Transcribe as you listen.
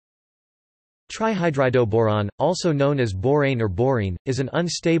Trihydridoboron, also known as borane or borine, is an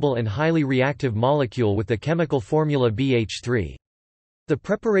unstable and highly reactive molecule with the chemical formula BH3. The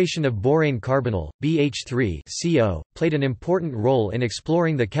preparation of borane carbonyl, BH3 played an important role in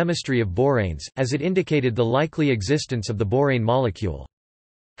exploring the chemistry of boranes, as it indicated the likely existence of the borane molecule.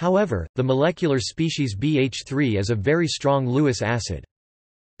 However, the molecular species BH3 is a very strong Lewis acid.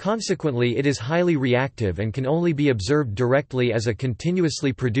 Consequently, it is highly reactive and can only be observed directly as a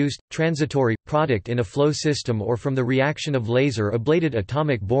continuously produced, transitory, product in a flow system or from the reaction of laser-ablated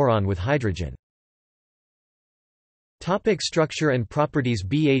atomic boron with hydrogen. Topic: structure and properties.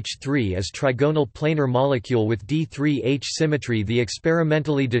 BH3 is trigonal planar molecule with D3H symmetry. The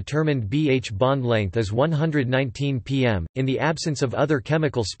experimentally determined BH bond length is 119 pm. In the absence of other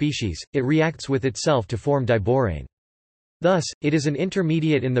chemical species, it reacts with itself to form diborane. Thus, it is an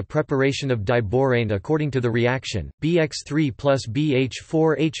intermediate in the preparation of diborane according to the reaction, BX3 plus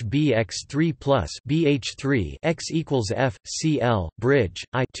BH4H BX3 plus BH3 X equals F, Cl, bridge,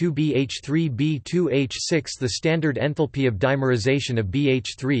 I 2 BH3 B2H6. The standard enthalpy of dimerization of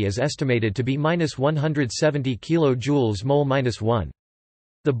BH3 is estimated to be -170 kJ mol-1.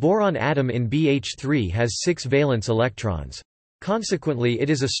 The boron atom in BH3 has 6 valence electrons. Consequently, it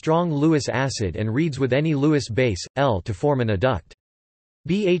is a strong Lewis acid and reads with any Lewis base, L, to form an adduct.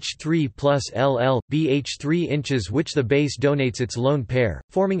 BH3 plus LL, BH3 inches which the base donates its lone pair,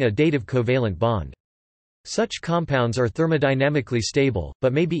 forming a dative covalent bond. Such compounds are thermodynamically stable,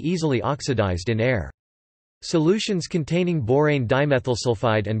 but may be easily oxidized in air. Solutions containing borane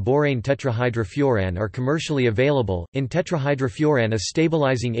dimethylsulfide and borane tetrahydrofuran are commercially available. In tetrahydrofuran, a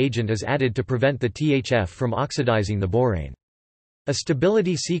stabilizing agent is added to prevent the THF from oxidizing the borane. A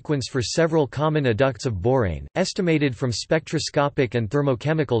stability sequence for several common adducts of borane, estimated from spectroscopic and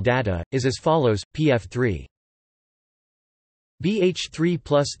thermochemical data, is as follows: PF3 BH3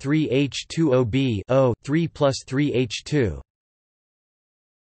 plus 3H2OB O 3 plus 3H2.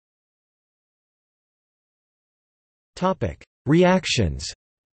 Topic: Reactions.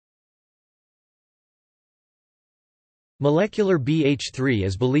 Molecular BH3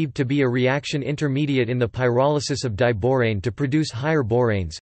 is believed to be a reaction intermediate in the pyrolysis of diborane to produce higher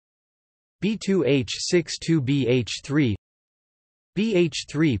boranes. B2H6-2BH3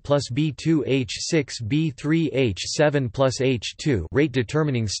 BH3 plus B2H6 B3H7 plus H2 rate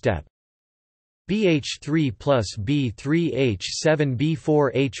determining step. BH3 plus B3H7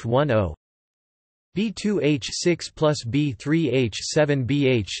 B4H10 B2H6 plus B3H7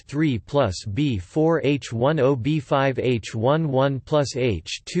 BH3 plus B4H10 B5H11 plus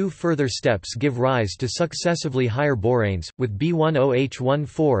H2. Further steps give rise to successively higher boranes, with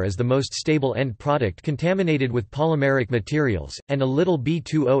B10H14 as the most stable end product contaminated with polymeric materials, and a little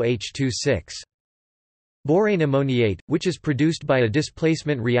B20H26. Borane ammoniate, which is produced by a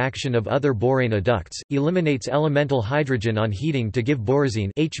displacement reaction of other borane adducts, eliminates elemental hydrogen on heating to give borazine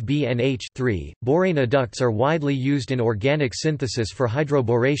HBNH3. Borane adducts are widely used in organic synthesis for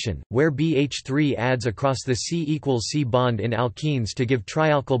hydroboration, where BH3 adds across the C=C bond in alkenes to give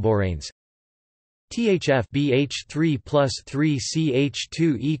trialkylboranes. THF BH3 plus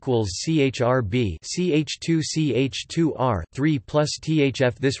 3CH2 equals CHRB CH2CH2R 3 plus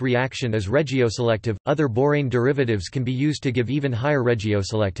THF. This reaction is regioselective. Other borane derivatives can be used to give even higher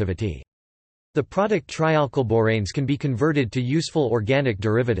regioselectivity. The product trialkylboranes can be converted to useful organic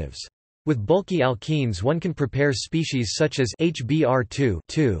derivatives. With bulky alkenes one can prepare species such as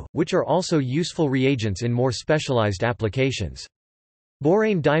HBr2, which are also useful reagents in more specialized applications.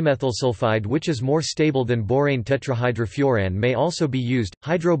 Borane dimethylsulfide, which is more stable than borane tetrahydrofuran, may also be used.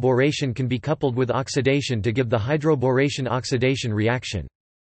 Hydroboration can be coupled with oxidation to give the hydroboration oxidation reaction.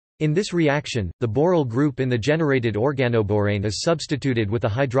 In this reaction, the boryl group in the generated organoborane is substituted with a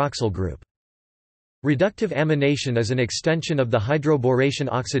hydroxyl group. Reductive amination is an extension of the hydroboration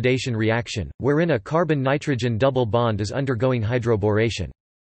oxidation reaction, wherein a carbon-nitrogen double bond is undergoing hydroboration.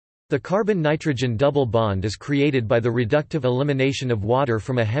 The carbon-nitrogen double bond is created by the reductive elimination of water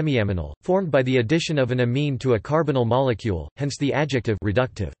from a hemiaminal, formed by the addition of an amine to a carbonyl molecule, hence the adjective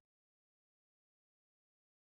reductive.